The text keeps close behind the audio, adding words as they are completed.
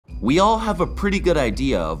We all have a pretty good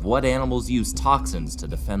idea of what animals use toxins to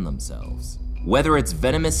defend themselves, whether it's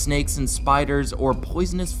venomous snakes and spiders or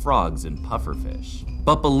poisonous frogs and pufferfish.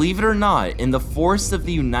 But believe it or not, in the forests of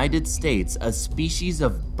the United States, a species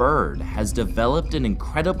of bird has developed an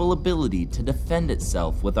incredible ability to defend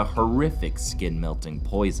itself with a horrific skin-melting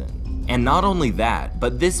poison. And not only that,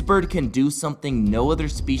 but this bird can do something no other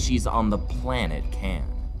species on the planet can.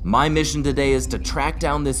 My mission today is to track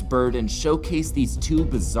down this bird and showcase these two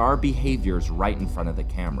bizarre behaviors right in front of the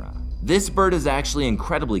camera. This bird is actually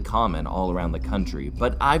incredibly common all around the country,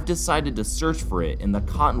 but I've decided to search for it in the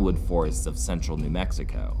cottonwood forests of central New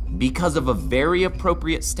Mexico, because of a very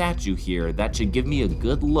appropriate statue here that should give me a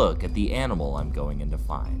good look at the animal I'm going in to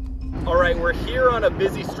find. Alright, we're here on a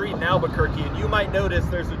busy street in Albuquerque, and you might notice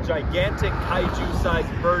there's a gigantic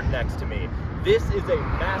kaiju-sized bird next to me. This is a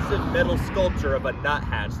massive metal sculpture of a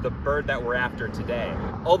nuthatch, the bird that we're after today.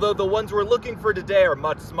 Although the ones we're looking for today are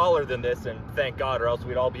much smaller than this, and thank God, or else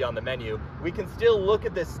we'd all be on the menu, we can still look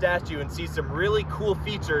at this statue and see some really cool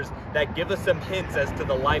features that give us some hints as to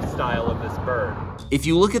the lifestyle of this bird. If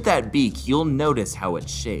you look at that beak, you'll notice how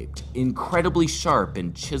it's shaped, incredibly sharp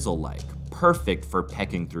and chisel-like, perfect for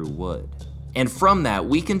pecking through wood. And from that,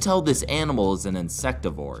 we can tell this animal is an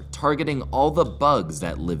insectivore, targeting all the bugs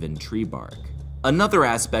that live in tree bark. Another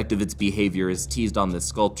aspect of its behavior is teased on this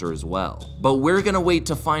sculpture as well, but we're gonna wait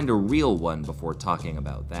to find a real one before talking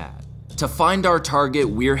about that. To find our target,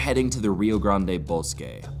 we're heading to the Rio Grande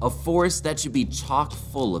Bosque, a forest that should be chock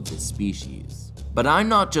full of this species. But I'm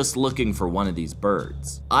not just looking for one of these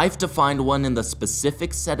birds. I've to find one in the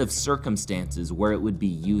specific set of circumstances where it would be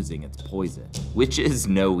using its poison, which is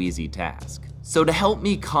no easy task. So to help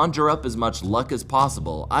me conjure up as much luck as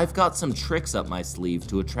possible, I've got some tricks up my sleeve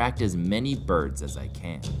to attract as many birds as I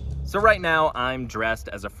can. So right now, I'm dressed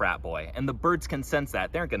as a frat boy, and the birds can sense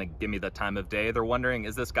that. They aren't gonna give me the time of day. They're wondering,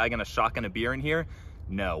 is this guy gonna shotgun a beer in here?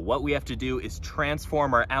 No, what we have to do is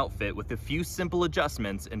transform our outfit with a few simple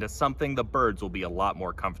adjustments into something the birds will be a lot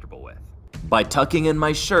more comfortable with. By tucking in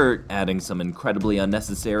my shirt, adding some incredibly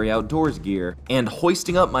unnecessary outdoors gear, and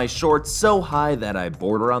hoisting up my shorts so high that I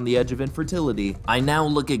border on the edge of infertility, I now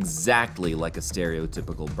look exactly like a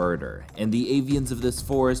stereotypical birder, and the avians of this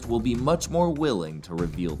forest will be much more willing to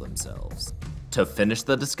reveal themselves. To finish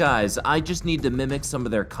the disguise, I just need to mimic some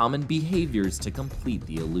of their common behaviors to complete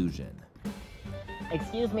the illusion.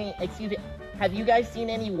 Excuse me, have you guys seen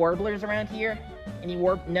any warblers around here?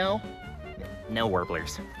 No? No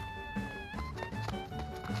warblers.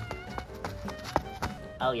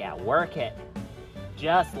 Oh yeah, work it.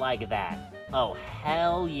 Just like that. Oh,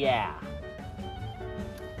 hell yeah.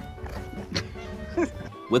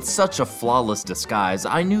 With such a flawless disguise,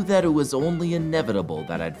 I knew that it was only inevitable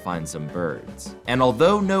that I'd find some birds. And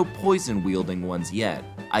although no poison-wielding ones yet,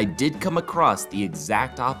 I did come across the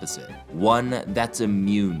exact opposite, one that's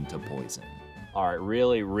immune to poison. All right,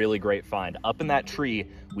 really great find. Up in that tree,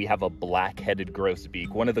 we have a black-headed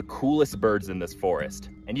grosbeak, one of the coolest birds in this forest.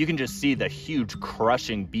 And you can just see the huge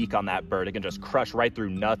crushing beak on that bird. It can just crush right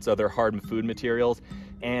through nuts, other hard food materials.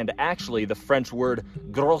 And actually, the French word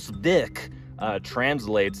gros bec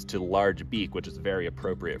translates to large beak, which is very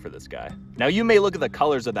appropriate for this guy. Now you may look at the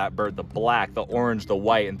colors of that bird, the black, the orange, the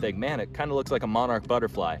white, and think, man, it kind of looks like a monarch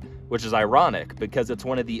butterfly, which is ironic because it's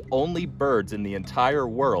one of the only birds in the entire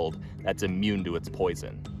world that's immune to its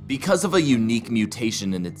poison. Because of a unique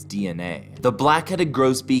mutation in its DNA, the black-headed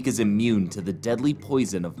grosbeak is immune to the deadly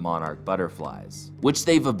poison of monarch butterflies, which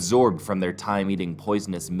they've absorbed from their time eating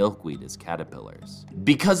poisonous milkweed as caterpillars.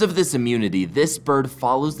 Because of this immunity, this bird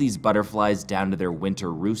follows these butterflies down to their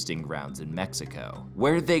winter roosting grounds in Mexico,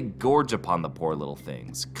 where they gorge upon the poor little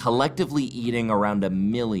things, collectively eating around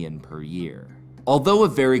 1 million per year. Although a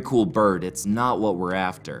very cool bird, it's not what we're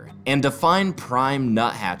after. And to find prime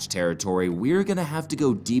nuthatch territory, we're gonna have to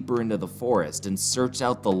go deeper into the forest and search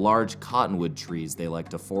out the large cottonwood trees they like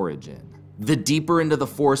to forage in. The deeper into the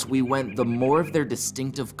forest we went, the more of their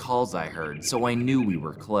distinctive calls I heard, so I knew we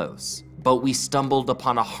were close. But we stumbled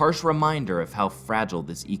upon a harsh reminder of how fragile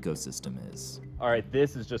this ecosystem is. All right,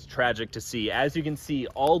 this is just tragic to see. As you can see,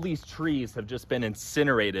 all these trees have just been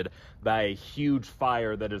incinerated by a huge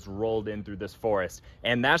fire that has rolled in through this forest.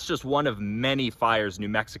 And that's just one of many fires New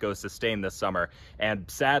Mexico sustained this summer. And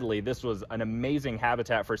sadly, this was an amazing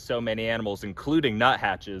habitat for so many animals, including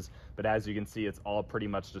nuthatches. But as you can see, it's all pretty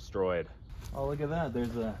much destroyed. Oh, look at that.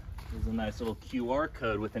 There's a nice little QR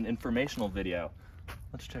code with an informational video.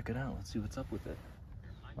 Let's check it out. Let's see what's up with it.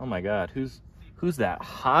 Oh my God, Who's that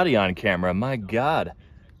hottie on camera? My God.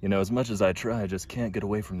 You know, as much as I try, I just can't get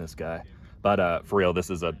away from this guy. But for real, this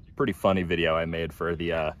is a pretty funny video I made for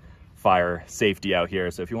the fire safety out here.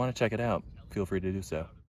 So if you want to check it out, feel free to do so.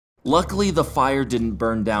 Luckily, the fire didn't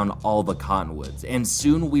burn down all the cottonwoods, and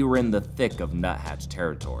soon we were in the thick of nuthatch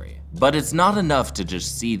territory. But it's not enough to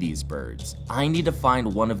just see these birds. I need to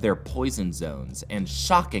find one of their poison zones, and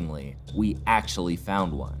shockingly, we actually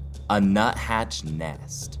found one. A nuthatch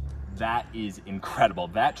nest. That is incredible.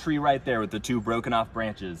 That tree right there with the two broken off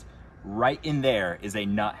branches, right in there is a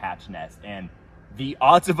nuthatch nest. And the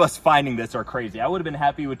odds of us finding this are crazy. I would have been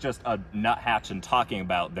happy with just a nuthatch and talking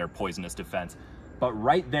about their poisonous defense. But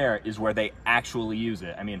right there is where they actually use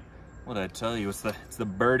it. I mean, what did I tell you? It's the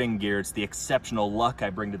birding gear. It's the exceptional luck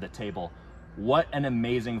I bring to the table. What an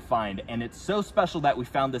amazing find. And it's so special that we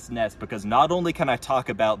found this nest because not only can I talk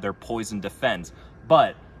about their poison defense,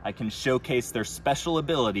 but I can showcase their special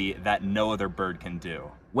ability that no other bird can do.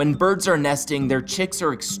 When birds are nesting, their chicks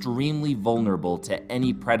are extremely vulnerable to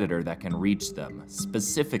any predator that can reach them,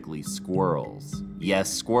 specifically squirrels.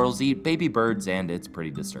 Yes, squirrels eat baby birds, and it's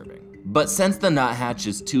pretty disturbing. But since the nuthatch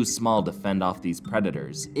is too small to fend off these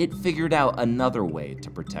predators, it figured out another way to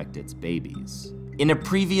protect its babies. In a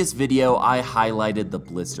previous video, I highlighted the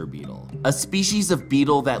blister beetle, a species of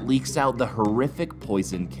beetle that leaks out the horrific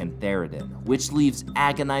poison cantharidin, which leaves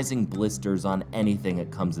agonizing blisters on anything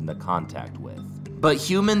it comes into contact with. But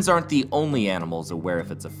humans aren't the only animals aware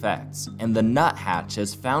of its effects, and the nuthatch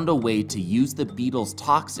has found a way to use the beetle's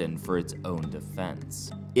toxin for its own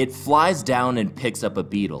defense. It flies down and picks up a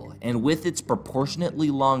beetle, and with its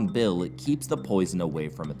proportionately long bill, it keeps the poison away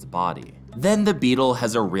from its body. Then the beetle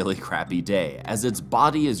has a really crappy day, as its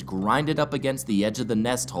body is grinded up against the edge of the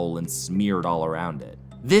nest hole and smeared all around it.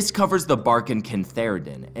 This covers the bark in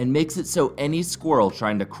cantharidin and makes it so any squirrel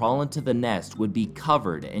trying to crawl into the nest would be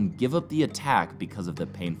covered and give up the attack because of the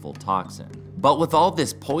painful toxin. But with all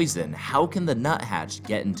this poison, how can the nuthatch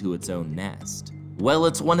get into its own nest? Well,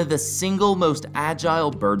 it's one of the single most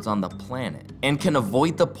agile birds on the planet, and can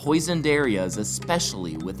avoid the poisoned areas,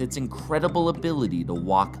 especially with its incredible ability to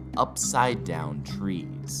walk upside down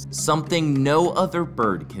trees, something no other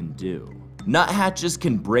bird can do. Nuthatches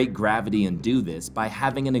can break gravity and do this by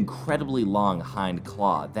having an incredibly long hind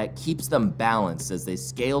claw that keeps them balanced as they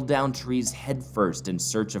scale down trees headfirst in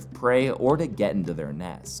search of prey or to get into their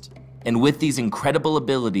nest. And with these incredible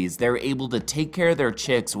abilities, they're able to take care of their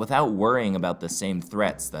chicks without worrying about the same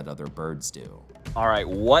threats that other birds do. All right,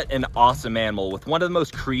 what an awesome animal with one of the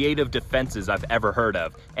most creative defenses I've ever heard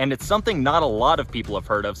of. And it's something not a lot of people have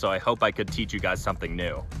heard of, so I hope I could teach you guys something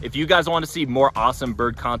new. If you guys want to see more awesome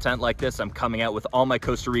bird content like this, I'm coming out with all my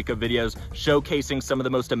Costa Rica videos showcasing some of the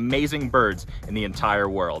most amazing birds in the entire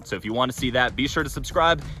world. So if you want to see that, be sure to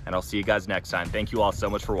subscribe, and I'll see you guys next time. Thank you all so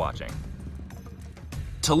much for watching.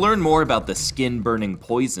 To learn more about the skin-burning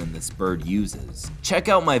poison this bird uses, check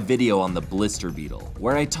out my video on the blister beetle,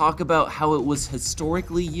 where I talk about how it was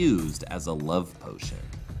historically used as a love potion.